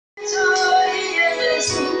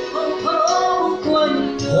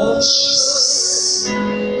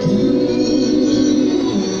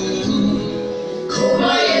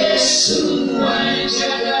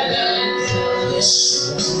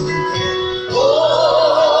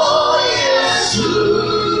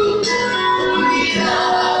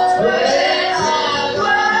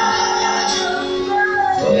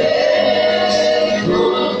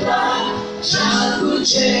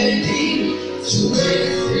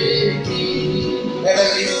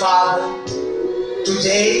Father,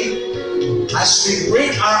 today, as we bring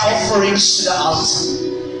our offerings to the altar,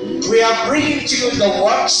 we are bringing to you the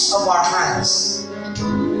works of our hands,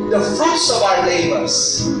 the fruits of our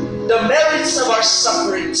labors, the merits of our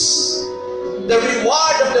sufferings, the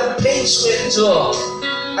reward of the pains we endure.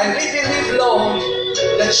 And we believe, Lord,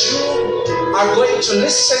 that you are going to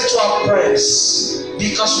listen to our prayers,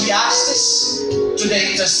 because we ask this to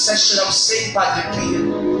the intercession of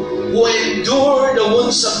St.Padre, who endured the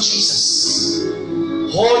wounds of Jesus.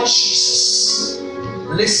 Oh Jesus,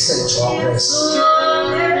 listen to our prayers.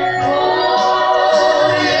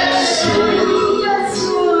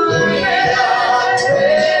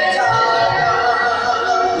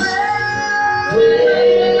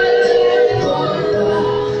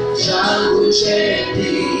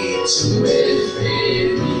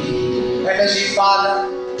 Heavenly Father,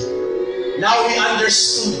 now we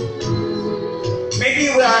understood. Maybe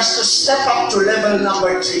we are to step up to level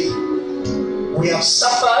number 3. We have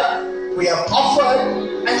suffered, we have offered,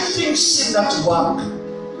 and things seem not to work.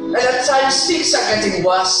 And at times things are getting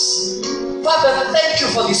worse. Father, thank you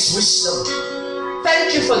for this wisdom.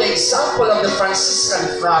 Thank you for the example of the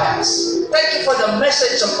Franciscan friars. Thank you for the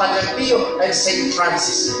message of Padre Pio and St.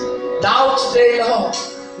 Francis. Now today, Lord,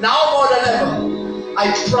 now more than ever,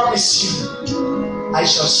 I promise you, I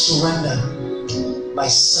shall surrender my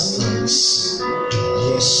sufferings.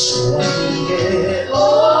 Yes, one day.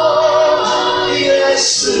 Oh,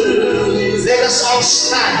 yes. Let us all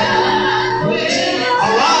stand.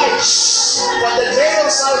 Arise, for the day of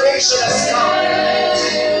salvation has come.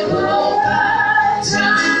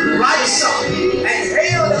 Rise up and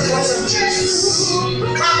hail the cross of Jesus.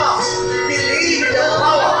 Come up, believe in the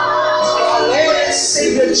power of our Lord and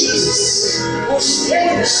Savior Jesus, whose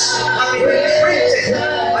wounds have been imprinted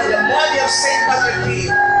by the body of St.Padre.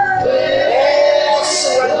 Oh,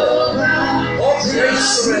 surrender. Oh, great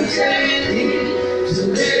surrender.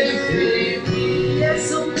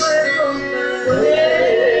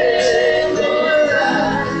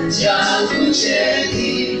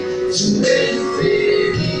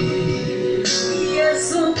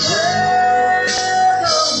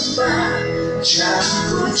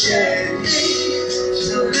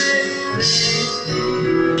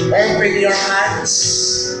 Open your hands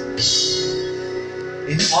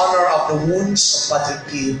in honor of the wounds of Padre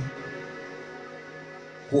Pio,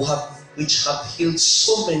 which have healed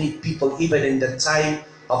so many people even in the time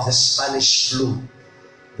of the Spanish flu,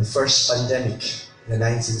 the first pandemic in the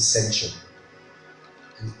 19th century.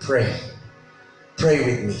 And pray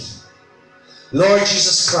with me. Lord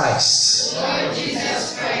Jesus Christ,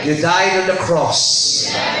 you died on the cross,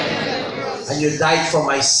 and you died for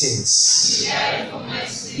my sins.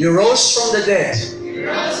 You rose from the dead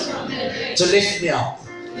to lift me up.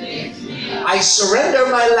 I surrender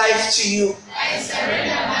my life to you.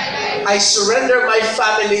 I surrender my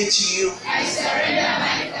family to you.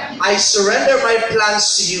 I surrender my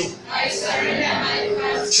plans to you.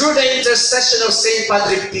 Through the intercession of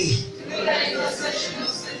St.Padre P,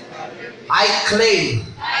 I claim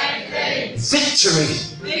victory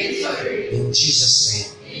in Jesus' name.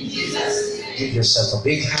 Give yourself a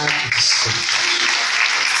big hand.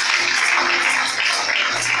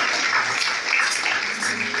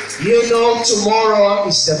 You know, tomorrow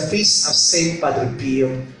is the feast of St.Padre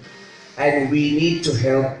Pio, and we need to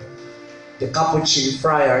help the Capuchin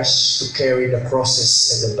friars to carry the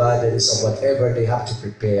crosses and the burdens of whatever they have to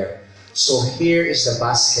prepare. So here is the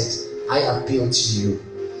basket. I appeal to you.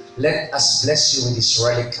 Let us bless you with this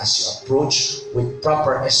relic as you approach with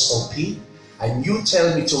proper SOP, and you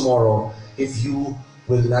tell me tomorrow if you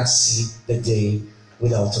will not see the day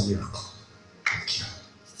without a miracle. Thank you.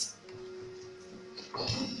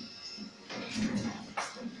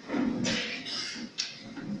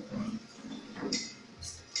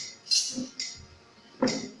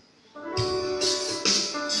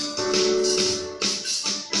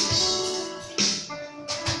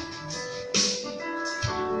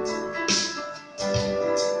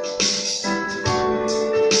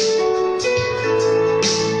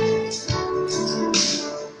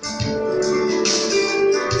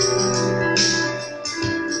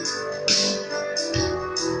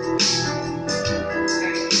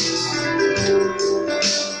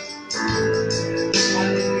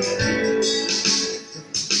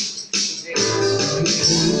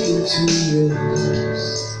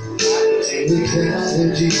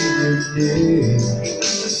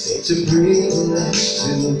 To bring life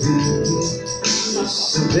to thee,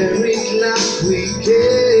 so very glad we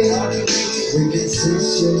can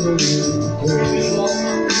sense your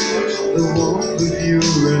the one with you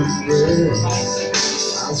embrace,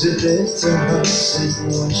 as you lift our hearts and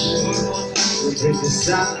worship, We bring the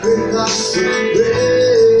sacrifice of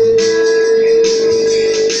praise.